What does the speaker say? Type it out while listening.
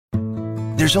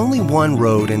There's only one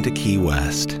road into Key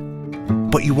West,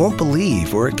 but you won't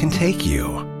believe where it can take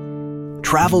you.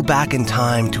 Travel back in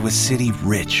time to a city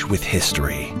rich with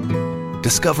history.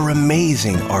 Discover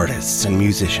amazing artists and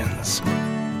musicians.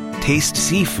 Taste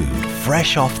seafood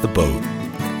fresh off the boat.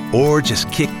 Or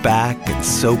just kick back and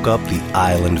soak up the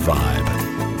island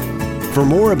vibe. For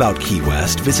more about Key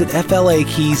West, visit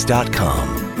flakeys.com.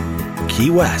 Key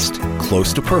West,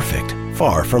 close to perfect,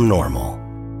 far from normal.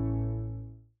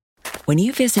 When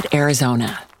you visit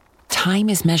Arizona, time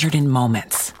is measured in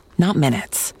moments, not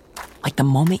minutes. Like the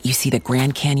moment you see the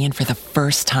Grand Canyon for the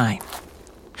first time.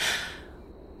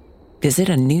 Visit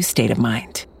a new state of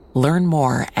mind. Learn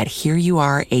more at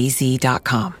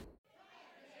hereyouareaz.com.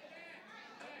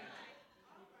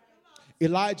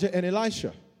 Elijah and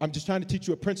Elisha. I'm just trying to teach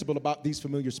you a principle about these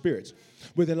familiar spirits.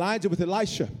 With Elijah, with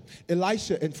Elisha in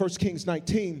 1 Kings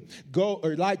 19,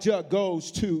 Elijah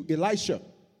goes to Elisha.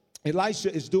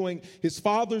 Elisha is doing his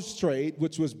father's trade,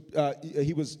 which was,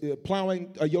 he was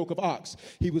plowing a yoke of ox.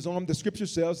 He was on, the scripture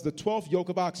says, the 12th yoke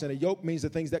of oxen. A yoke means the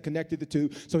things that connected the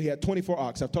two. So he had 24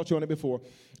 ox. I've taught you on it before.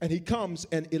 And he comes,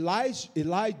 and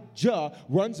Elijah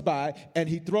runs by, and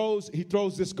he throws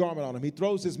this garment on him. He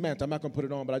throws his mantle. I'm not going to put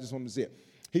it on, but I just want to see it.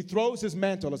 He throws his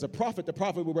mantle. As a prophet, the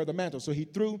prophet would wear the mantle. So he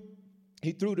threw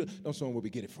don't show him where we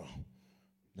get it from.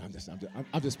 No, I'm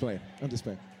just playing. I'm just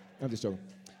joking.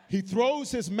 He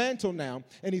throws his mantle now,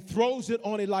 and he throws it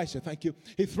on Elisha. Thank you.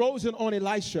 He throws it on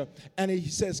Elisha, and he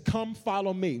says, come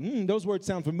follow me. Those words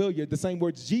sound familiar. The same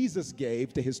words Jesus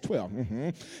gave to his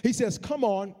 12. He says, come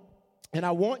on, and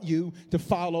I want you to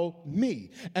follow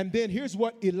me. And then here's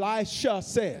what Elisha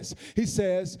says. He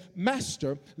says,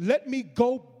 Master, let me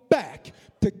go back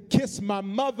to kiss my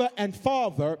mother and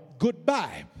father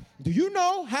goodbye. Do you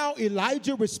know how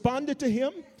Elijah responded to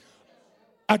him?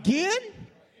 Again?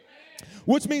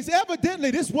 Which means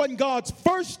evidently this wasn't God's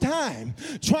first time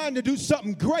trying to do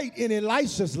something great in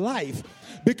Elisha's life.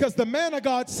 Because the man of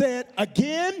God said,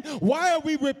 again? Why are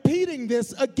we repeating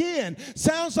this again?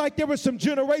 Sounds like there were some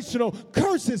generational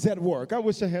curses at work. I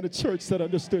wish I had a church that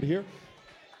understood here.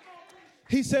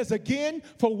 He says, again,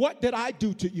 for what did I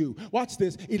do to you? Watch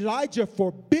this. Elijah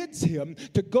forbids him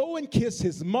to go and kiss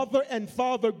his mother and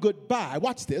father goodbye.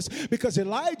 Watch this. Because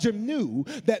Elijah knew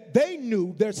that they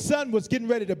knew their son was getting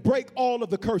ready to break all of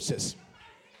the curses.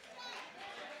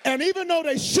 And even though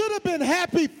they should have been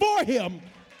happy for him,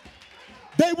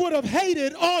 they would have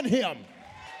hated on him.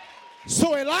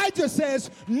 So Elijah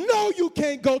says, no, you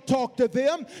can't go talk to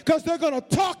them because they're going to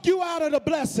talk you out of the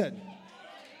blessing.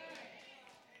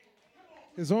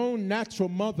 His own natural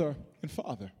mother and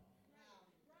father.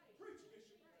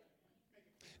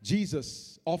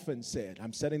 Jesus often said,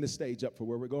 I'm setting the stage up for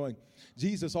where we're going.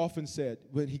 Jesus often said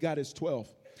when he got his 12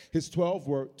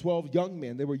 were 12 young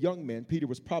men. They were young men. Peter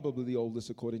was probably the oldest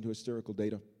according to historical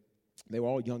data. They were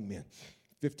all young men,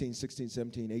 15, 16,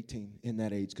 17, 18 in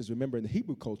that age. Because remember, in the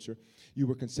Hebrew culture, you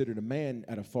were considered a man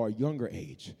at a far younger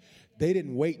age. They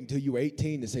didn't wait until you were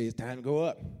 18 to say it's time to go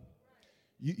up.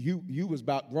 You was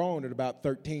about grown at about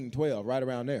 13, 12, right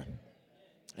around there.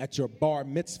 At your bar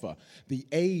mitzvah, the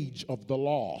age of the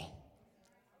law,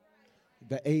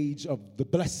 the age of the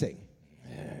blessing.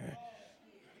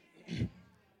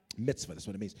 Mitzvah, that's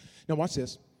what it means. Now watch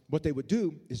this. What they would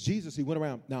do is Jesus, he went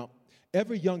around. Now,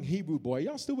 every young Hebrew boy,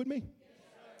 y'all still with me?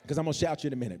 Because I'm going to shout you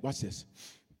in a minute. Watch this.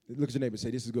 Look at your neighbor and say,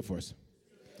 this is good for us.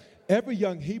 Every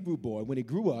young Hebrew boy, when he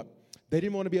grew up, they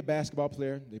didn't want to be a basketball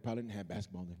player. They probably didn't have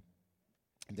basketball then.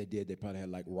 If they did, they probably had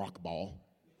like rock ball.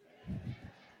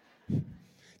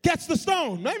 Catch the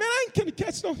stone. Man, I ain't gonna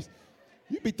catch stones.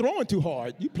 You be throwing too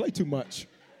hard. You play too much.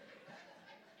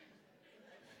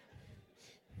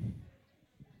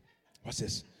 Watch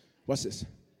this. Watch this.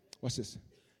 Watch this.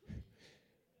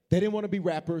 They didn't want to be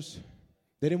rappers.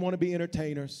 They didn't want to be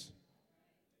entertainers.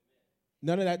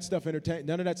 None of that stuff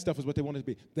was what they wanted to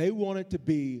be. They wanted to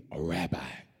be a rabbi.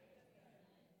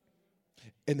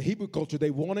 In the Hebrew culture, they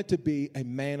wanted to be a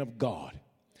man of God.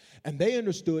 And they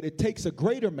understood it takes a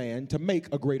greater man to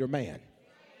make a greater man.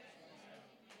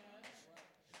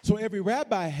 So every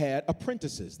rabbi had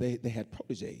apprentices. They had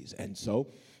proteges. And so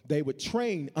they would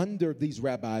train under these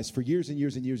rabbis for years and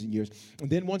years and years and years. And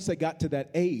then once they got to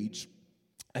that age,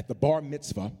 at the bar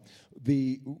mitzvah,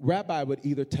 the rabbi would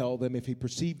either tell them if he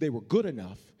perceived they were good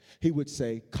enough, he would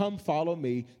say, come follow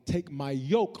me, take my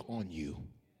yoke on you.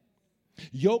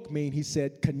 Yoke mean, he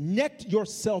said, connect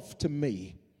yourself to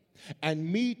me and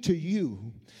me to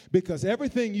you, because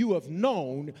everything you have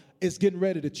known is getting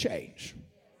ready to change.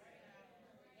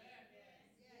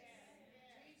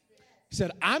 He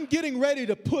said, I'm getting ready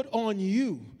to put on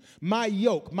you my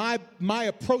yoke, my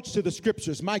approach to the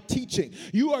scriptures, my teaching.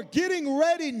 You are getting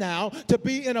ready now to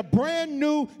be in a brand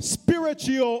new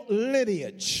spiritual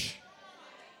lineage.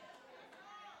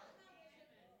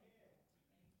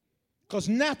 Because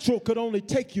natural could only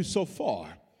take you so far.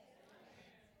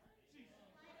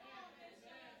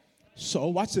 So,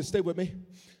 watch this, stay with me.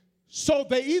 So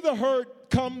they either heard,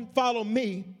 come follow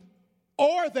me,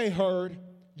 or they heard,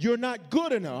 you're not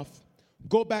good enough,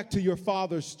 go back to your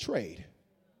father's trade.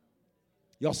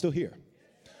 Y'all still here?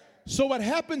 So what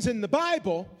happens in the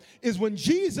Bible is when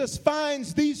Jesus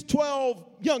finds these 12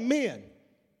 young men,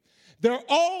 they're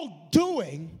all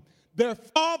doing their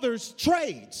father's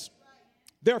trades.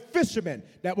 They're fishermen.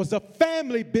 That was a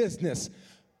family business.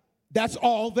 That's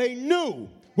all they knew,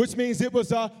 which means it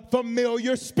was a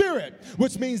familiar spirit,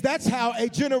 which means that's how a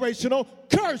generational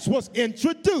curse was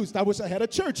introduced. I wish I had a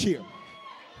church here.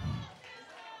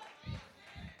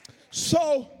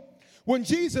 So when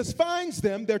Jesus finds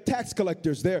them, they're tax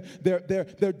collectors.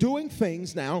 They're doing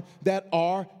things now that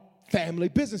are family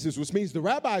businesses, which means the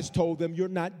rabbis told them, you're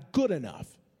not good enough.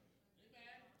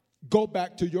 Go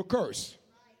back to your curse.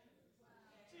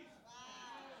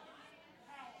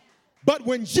 But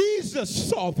when Jesus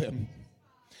saw them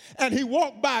and he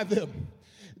walked by them,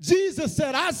 Jesus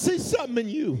said, I see something in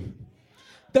you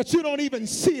that you don't even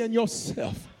see in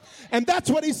yourself. And that's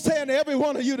what he's saying to every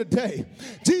one of you today.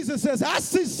 Jesus says, I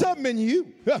see something in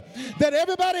you that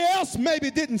everybody else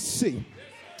maybe didn't see.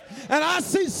 And I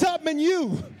see something in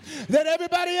you that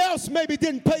everybody else maybe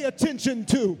didn't pay attention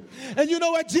to. And you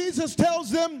know what Jesus tells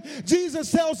them?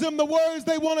 Jesus tells them the words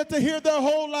they wanted to hear their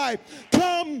whole life.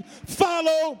 Come,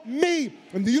 follow me.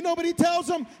 And do you know what he tells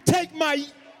them? Take my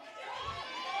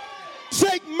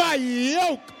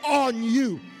yoke on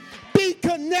you. Be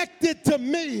connected to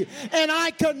me, and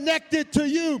I connected to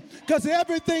you, because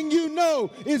everything you know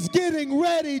is getting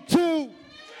ready to.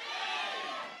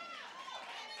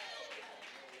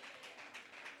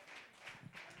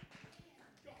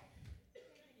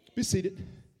 Be seated.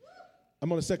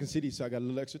 I'm on the second CD, so I got a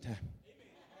little extra time.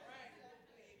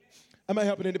 Am I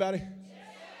helping anybody?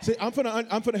 See, I'm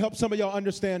gonna help some of y'all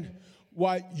understand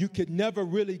why you could never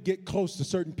really get close to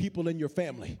certain people in your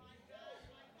family.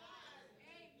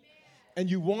 And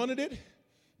you wanted it,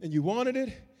 and you wanted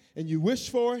it, and you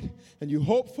wished for it, and you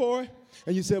hoped for it,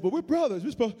 and you said, well, we're brothers,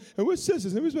 and we're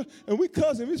sisters, and we're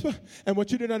cousins. And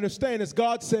what you didn't understand is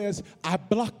God says, I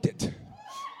blocked it.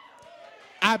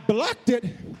 I blocked it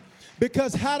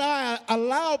because had I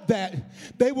allowed that,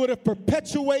 they would have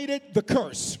perpetuated the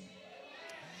curse.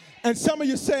 And some of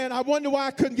you saying, I wonder why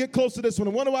I couldn't get close to this one.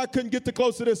 I wonder why I couldn't get too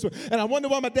close to this one. And I wonder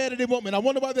why my daddy didn't want me. And I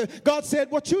wonder why. God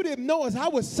said, what you didn't know is I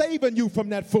was saving you from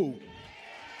that fool.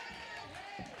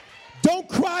 Don't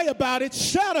cry about it,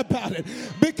 shout about it.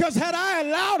 Because had I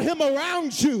allowed him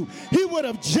around you, he would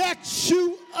have jacked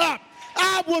you up.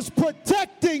 I was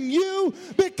protecting you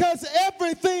because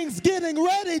everything's getting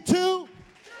ready to.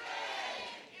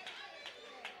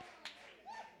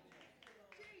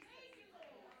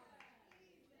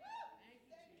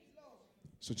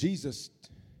 So Jesus,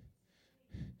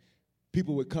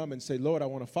 people would come and say, Lord, I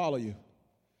want to follow you.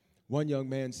 One young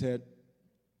man said,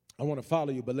 I want to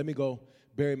follow you, but let me go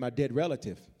bury my dead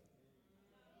relative.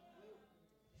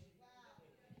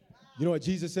 You know what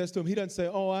Jesus says to him? He doesn't say,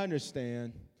 oh, I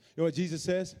understand. You know what Jesus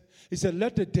says? He said,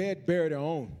 let the dead bury their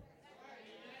own.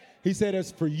 He said,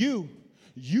 as for you,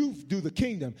 you do the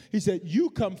kingdom. He said,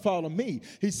 you come follow me.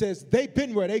 He says, they've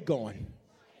been where they going.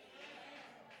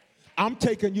 I'm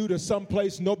taking you to some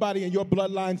place nobody in your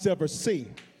bloodline's ever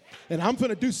seen. And I'm going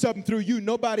to do something through you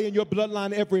nobody in your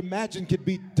bloodline ever imagined could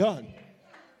be done.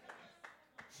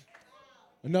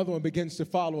 Another one begins to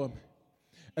follow him.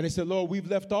 And they said, Lord, we've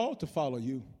left all to follow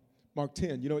you. Mark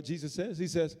 10, you know what Jesus says? He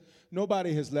says,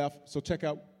 nobody has left, so check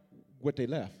out what they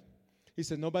left. He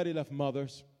said, nobody left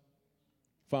mothers,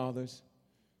 fathers,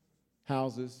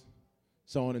 houses,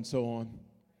 so on and so on,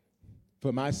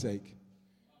 for my sake,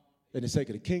 and the sake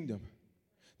of the kingdom,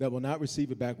 that will not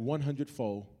receive it back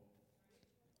 100-fold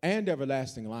and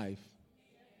everlasting life,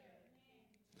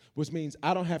 which means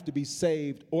I don't have to be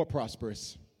saved or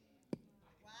prosperous.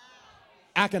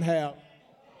 I can have.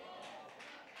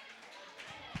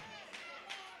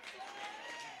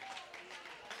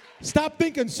 Stop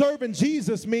thinking serving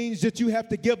Jesus means that you have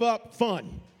to give up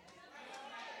fun.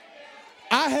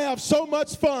 I have so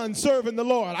much fun serving the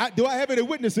Lord. Do I have any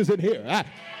witnesses in here?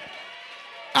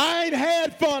 I ain't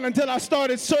had fun until I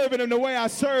started serving him the way I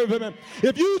serve him. And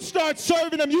if you start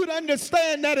serving him, you'd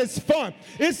understand that it's fun.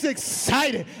 It's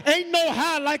exciting. Ain't no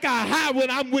high like a high when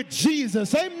I'm with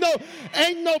Jesus. Ain't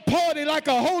no party like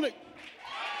a holy.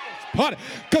 Party.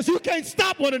 Because you can't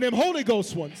stop one of them Holy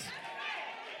Ghost ones.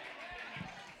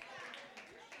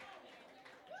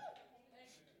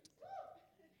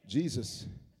 Jesus,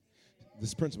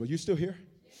 this principle, you still here?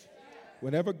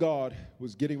 Whenever God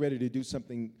was getting ready to do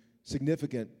something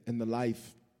significant in the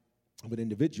life of an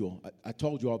individual, I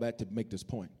told you all that to make this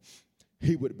point.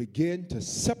 He would begin to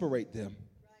separate them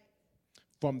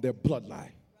from their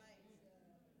bloodline.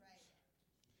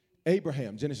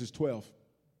 Abraham, Genesis 12.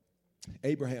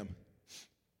 Abraham,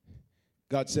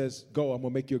 God says, go, I'm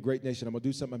going to make you a great nation. I'm going to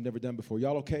do something I've never done before.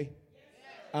 Y'all okay?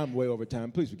 I'm way over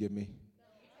time. Please forgive me.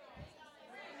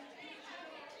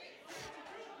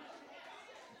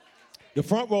 The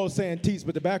front row is saying teach,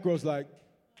 but the back row is like,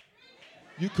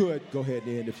 you could go ahead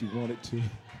and end if you wanted to.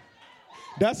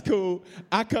 That's cool.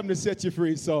 I come to set you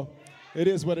free, so it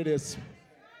is what it is.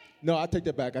 No, I take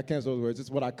that back. I cancel those words. It's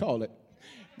what I call it.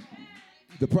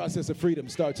 The process of freedom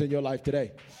starts in your life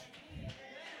today.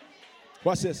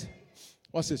 Watch this.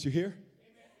 Watch this. You hear?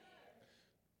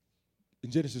 In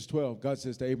Genesis 12, God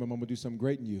says to Abram, I'm going to do something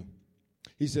great in you.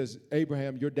 He says,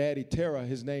 Abraham, your daddy, Terah,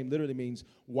 his name literally means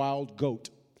wild goat,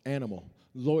 animal,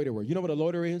 loiterer. You know what a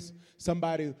loiterer is?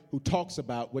 Somebody who talks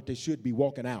about what they should be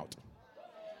walking out.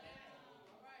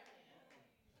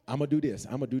 I'm going to do this.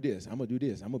 I'm going to do this. I'm going to do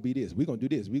this. I'm going to be this. We're going to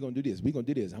do this. We're going to do this. We're going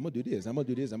to do this. I'm going to do this. I'm going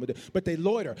to do this. I'm going to do this. But they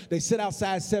loiter. They sit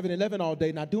outside 7-Eleven all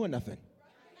day not doing nothing.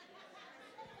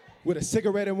 With a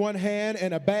cigarette in one hand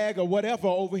and a bag or whatever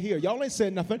over here. Y'all ain't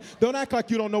saying nothing. Don't act like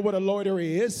you don't know what a loiterer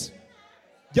is.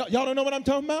 Y'all don't know what I'm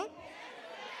talking about?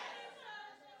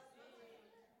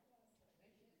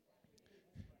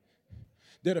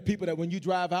 There are people that when you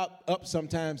drive up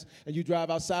sometimes and you drive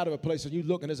outside of a place and you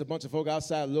look and there's a bunch of folk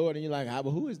outside, Lord, and you're like,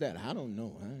 well, who is that? I don't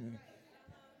know.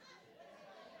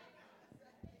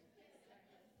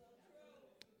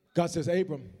 God says,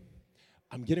 Abram,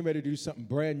 I'm getting ready to do something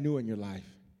brand new in your life.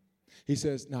 He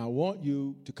says, now I want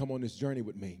you to come on this journey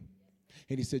with me.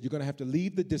 And he said, you're going to have to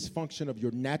leave the dysfunction of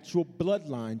your natural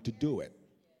bloodline to do it.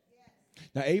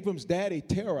 Now, Abram's daddy,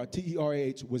 Terah,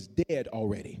 T-E-R-A-H, was dead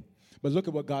already. But look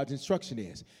at what God's instruction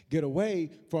is. Get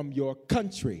away from your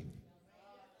country.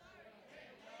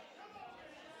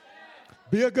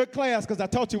 Be a good class because I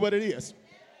taught you what it is.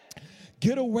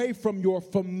 Get away from your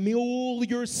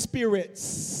familiar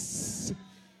spirits.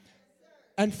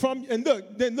 And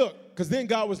look, because then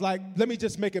God was like, let me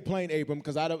just make it plain, Abram,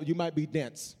 because you might be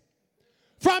dense.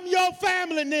 From your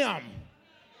family now.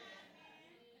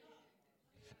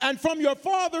 And from your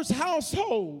father's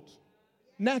household.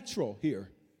 Natural here.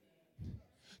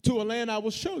 To a land I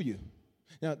will show you.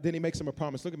 Now, then he makes him a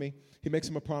promise. Look at me. He makes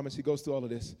him a promise. He goes through all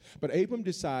of this. But Abram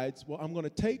decides, well, I'm going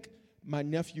to take my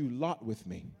nephew Lot with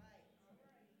me.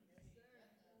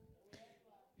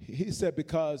 He said,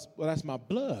 because, well, that's my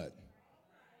blood.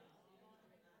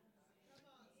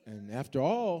 And after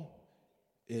all,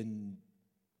 in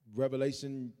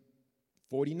Revelation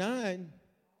 49,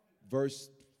 verse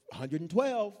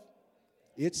 112,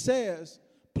 it says,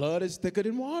 blood is thicker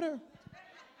than water.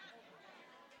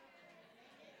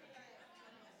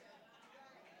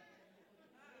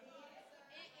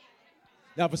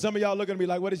 Now, for some of y'all looking at me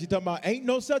like, what is he talking about? Ain't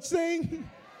no such thing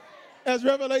as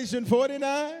Revelation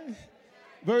 49,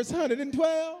 verse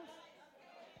 112.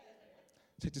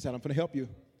 Check this out. I'm going to help you.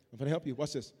 I'm going to help you.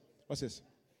 Watch this. Watch this.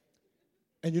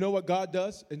 And you know what God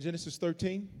does in Genesis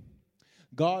 13?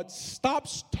 God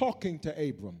stops talking to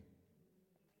Abram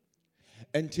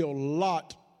until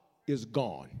Lot is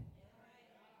gone.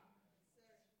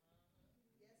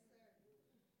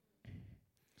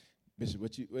 Bishop,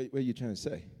 what are you trying to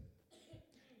say?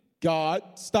 God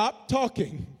stopped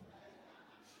talking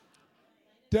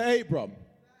to Abram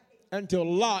until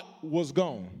Lot was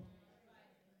gone.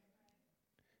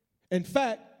 In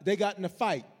fact, they got in a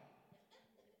fight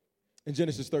in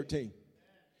Genesis 13.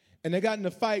 And they got in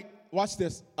a fight, watch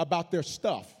this, about their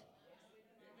stuff.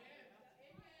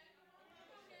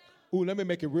 Ooh, let me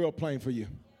make it real plain for you.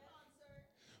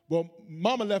 Well,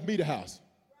 mama left me the house.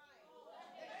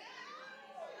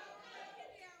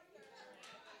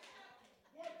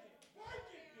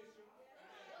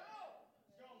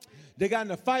 They got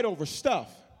in a fight over stuff.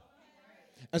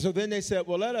 And so then they said,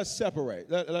 well, let us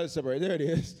separate. Let us separate. There it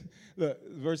is. Look,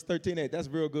 verse 13:8. That's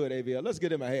real good, AVL. Let's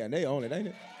get him a hand. They own it, ain't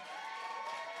it?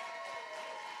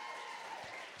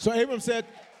 So Abram said,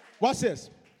 watch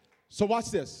this. So watch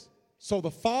this. So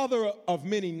the father of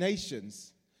many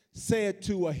nations said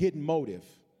to a hidden motive.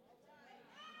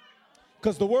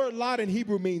 Because the word Lot in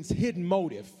Hebrew means hidden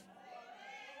motive.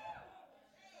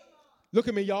 Look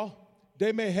at me, y'all.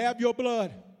 They may have your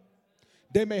blood.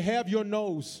 They may have your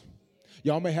nose.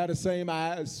 Y'all may have the same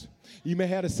eyes. You may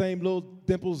have the same little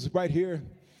dimples right here.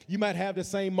 You might have the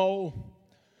same mold,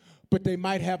 but they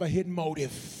might have a hidden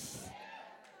motive.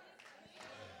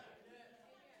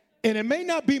 And it may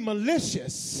not be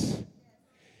malicious.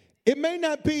 It may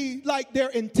not be like they're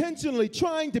intentionally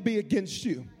trying to be against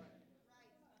you.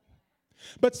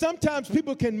 But sometimes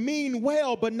people can mean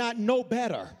well but not know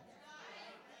better.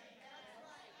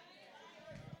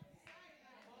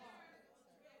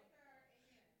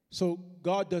 So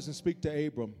God doesn't speak to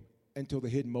Abram until the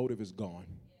hidden motive is gone.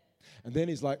 And then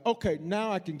he's like, okay,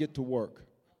 now I can get to work.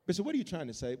 Bishop, what are you trying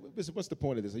to say? Bishop, what's the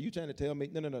point of this? Are you trying to tell me?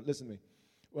 No, listen to me.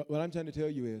 What I'm trying to tell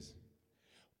you is,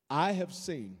 I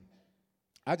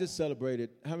just celebrated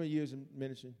how many years in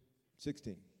ministry?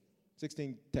 16.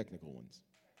 16 technical ones.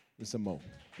 And some more.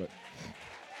 But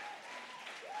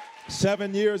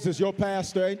 7 years as your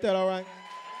pastor. Ain't that all right?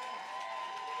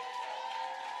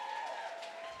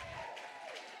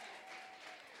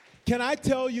 Can I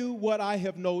tell you what I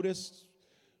have noticed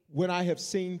when I have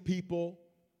seen people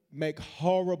make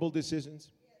horrible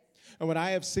decisions? And when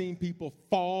I have seen people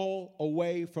fall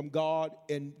away from God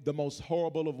in the most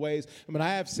horrible of ways, and when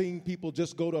I have seen people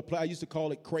just go to a place, I used to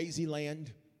call it crazy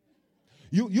land.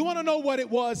 You want to know what it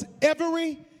was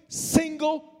every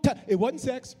single time? It wasn't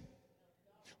sex,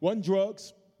 wasn't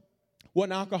drugs,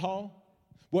 wasn't alcohol,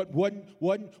 wasn't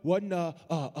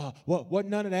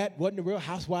none of that. Wasn't the Real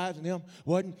Housewives and them.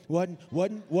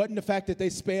 Wasn't the fact that they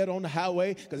sped on the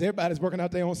highway, because everybody's working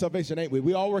out their own salvation, ain't we?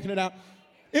 We all working it out.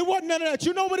 It wasn't none of that.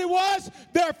 You know what it was?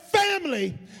 Their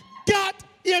family got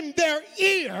in their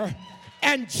ear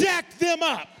and jacked them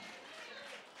up.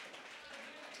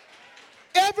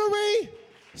 Every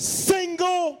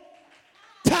single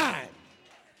time.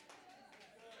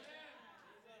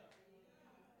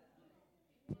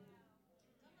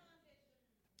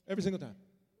 Every single time.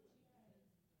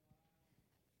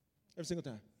 Every single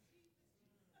time.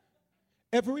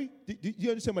 Do you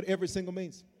understand what every single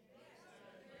means?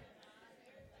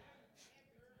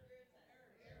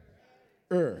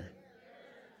 Now,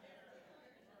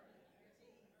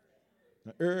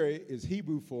 is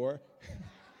Hebrew for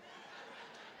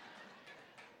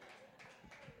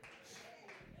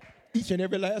each and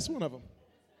every last one of them.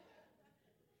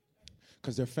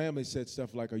 Because their family said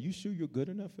stuff like, are you sure you're good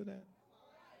enough for that?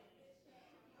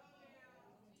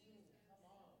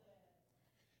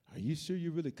 Are you sure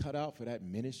you really cut out for that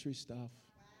ministry stuff?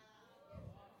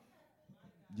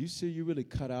 You sure you really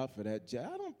cut out for that job?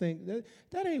 I don't think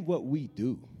that ain't what we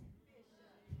do.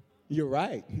 You're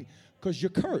right, because you're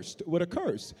cursed with a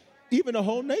curse. Even a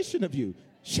whole nation of you.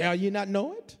 Shall you not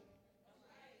know it?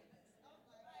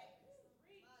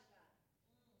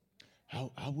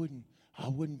 I wouldn't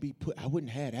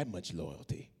have that much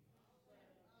loyalty.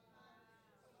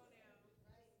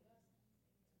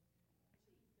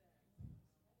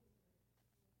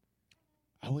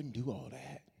 I wouldn't do all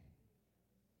that.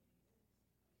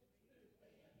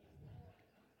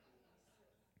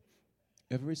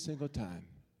 Every single time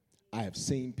I have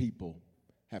seen people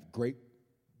have great,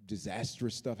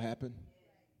 disastrous stuff happen,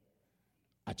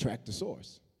 I track the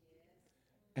source.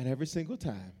 And every single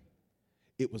time,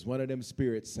 it was one of them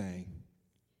spirits saying,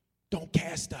 don't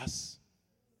cast us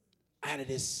out of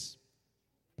this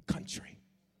country.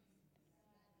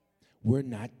 We're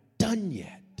not done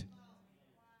yet.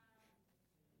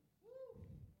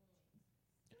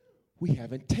 We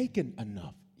haven't taken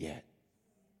enough yet.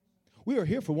 We are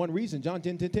here for one reason. John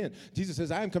 10:10. Jesus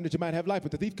says, I am come that you might have life,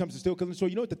 but the thief comes to steal, kill, and destroy.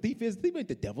 You know what the thief is? The thief ain't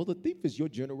the devil. The thief is your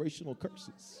generational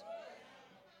curses.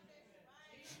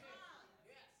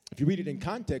 If you read it in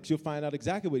context, you'll find out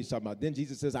exactly what he's talking about. Then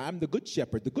Jesus says, I'm the good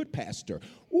shepherd, the good pastor.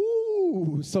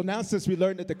 Ooh, so now since we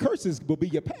learned that the curses will be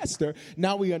your pastor,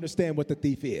 now we understand what the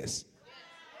thief is.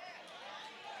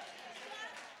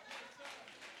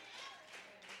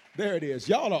 There it is.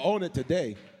 Y'all are on it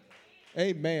today.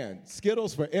 Amen.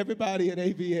 Skittles for everybody at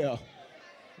AVL.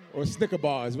 Or Snicker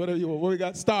bars, whatever you want. What we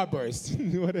got?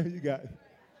 Starburst. Whatever you got.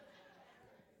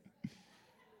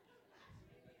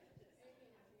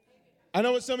 I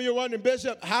know what some of you are wondering,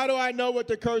 Bishop, how do I know what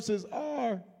the curses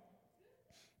are?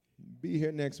 Be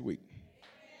here next week.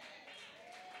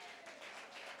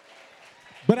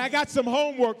 But I got some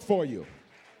homework for you.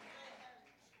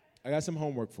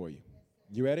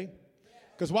 You ready?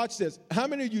 Because watch this. How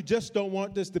many of you just don't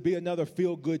want this to be another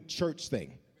feel-good church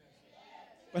thing?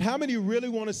 But how many of you really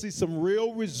want to see some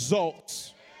real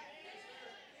results?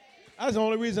 That's the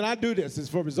only reason I do this is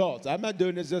for results. I'm not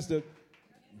doing this just to...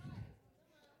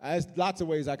 There's lots of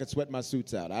ways I could sweat my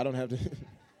suits out. I don't have to...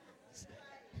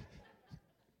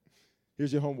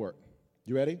 Here's your homework.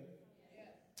 You ready?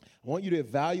 I want you to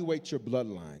evaluate your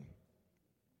bloodline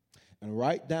and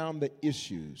write down the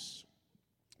issues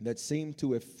that seem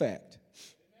to affect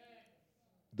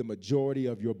the majority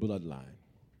of your bloodline.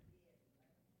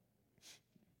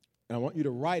 And I want you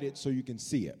to write it so you can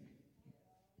see it.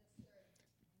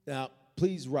 Now,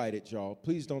 please write it, y'all.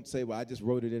 Please don't say, well, I just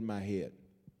wrote it in my head.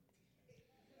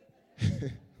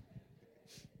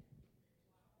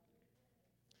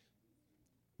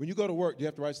 When you go to work, do you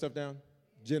have to write stuff down,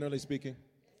 generally speaking?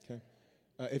 Okay.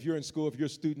 If you're in school, if you're a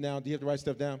student now, do you have to write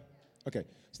stuff down? Okay.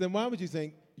 So then why would you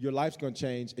think your life's going to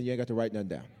change and you ain't got to write nothing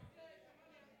down?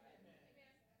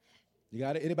 You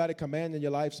got it? Anybody command in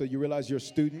your life so you realize you're a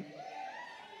student?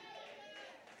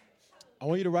 I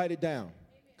want you to write it down,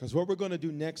 because what we're going to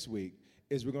do next week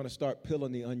is we're going to start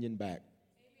peeling the onion back.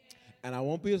 And I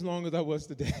won't be as long as I was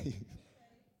today.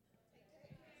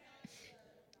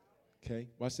 Okay,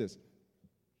 watch this.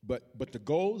 But the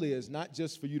goal is not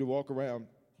just for you to walk around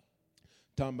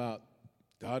talking about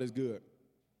God is good,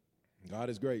 God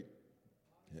is great,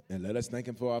 and let us thank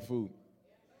him for our food.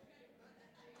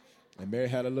 And Mary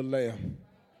had a little lamb,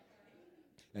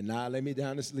 and now lay me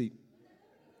down to sleep.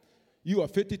 You are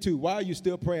 52. Why are you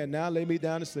still praying? Now lay me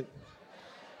down to sleep.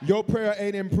 Your prayer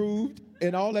ain't improved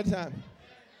in all that time.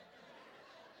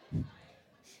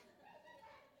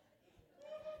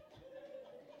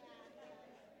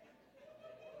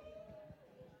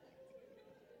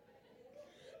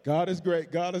 God is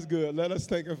great. God is good. Let us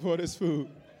thank him for this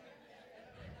food.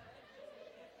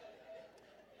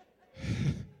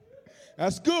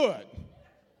 That's good.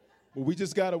 But we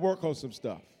just got to work on some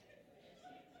stuff.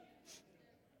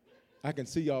 I can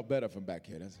see y'all better from back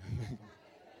here.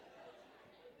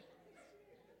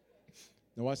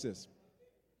 Now watch this.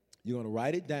 You're going to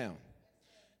write it down.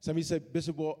 Somebody said,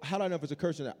 Bishop, well, how do I know if it's a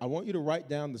curse or not? I want you to write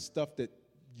down the stuff that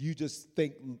you just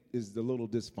think is a little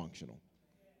dysfunctional.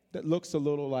 That looks a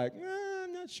little like,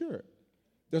 I'm not sure.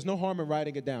 There's no harm in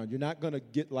writing it down. You're not going to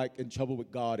get like in trouble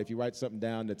with God if you write something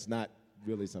down that's not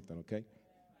really something, okay?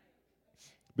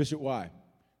 Bishop, why?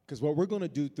 Because what we're going to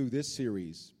do through this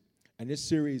series, and this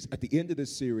series, at the end of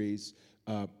this series,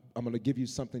 I'm going to give you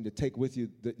something to take with you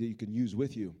that you can use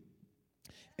with you.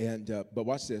 And but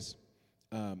watch this.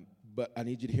 But I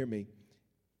need you to hear me.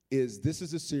 This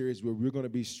is a series where we're going to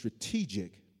be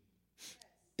strategic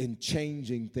in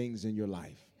changing things in your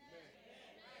life.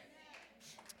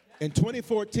 In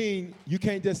 2014, you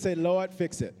can't just say, Lord,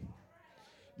 fix it.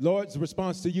 Lord's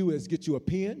response to you is get you a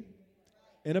pen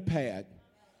and a pad,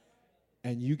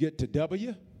 and you get to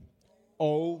W-O-R-K.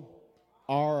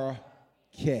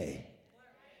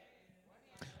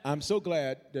 I'm so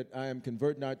glad that I am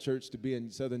converting our church to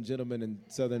being Southern Gentlemen and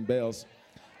Southern Bells,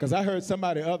 because I heard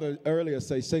somebody earlier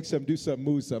say, shake something, do something,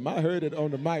 move something. I heard it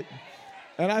on the mic,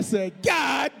 and I said,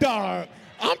 God darn,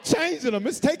 I'm changing them.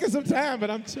 It's taking some time, but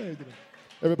I'm changing them.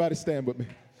 Everybody stand with me.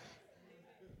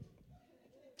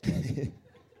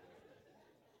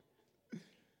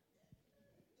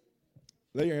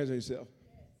 Lay your hands on yourself.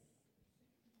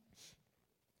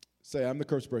 Say, I'm the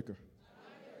curse breaker.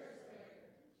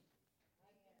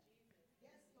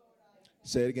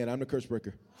 Say it again, I'm the curse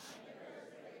breaker.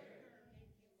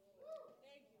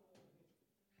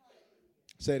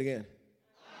 Say it again.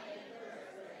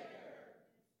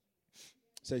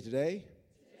 Say today,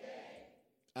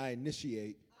 I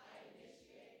initiate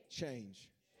change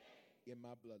in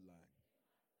my bloodline.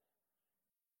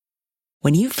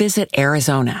 When you visit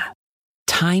Arizona,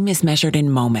 time is measured in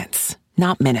moments,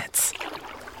 not minutes.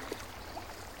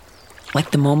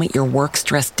 Like the moment your work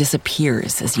stress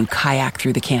disappears as you kayak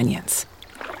through the canyons.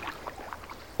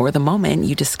 Or the moment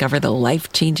you discover the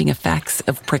life-changing effects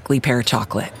of prickly pear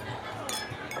chocolate.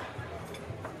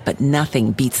 But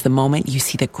nothing beats the moment you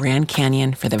see the Grand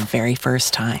Canyon for the very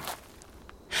first time.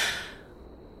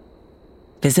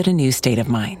 Visit a new state of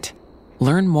mind.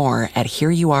 Learn more at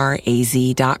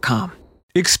hereyouareaz.com.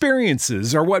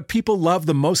 Experiences are what people love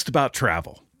the most about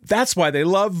travel. That's why they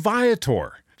love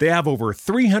Viator. They have over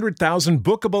 300,000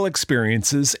 bookable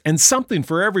experiences and something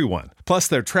for everyone. Plus,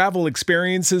 their travel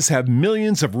experiences have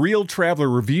millions of real traveler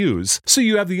reviews, so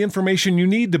you have the information you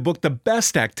need to book the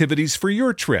best activities for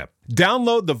your trip.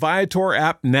 Download the Viator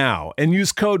app now and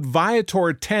use code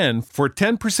Viator10 for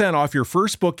 10% off your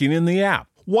first booking in the app.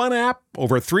 One app,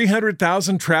 over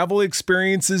 300,000 travel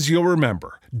experiences you'll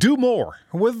remember. Do more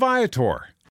with Viator.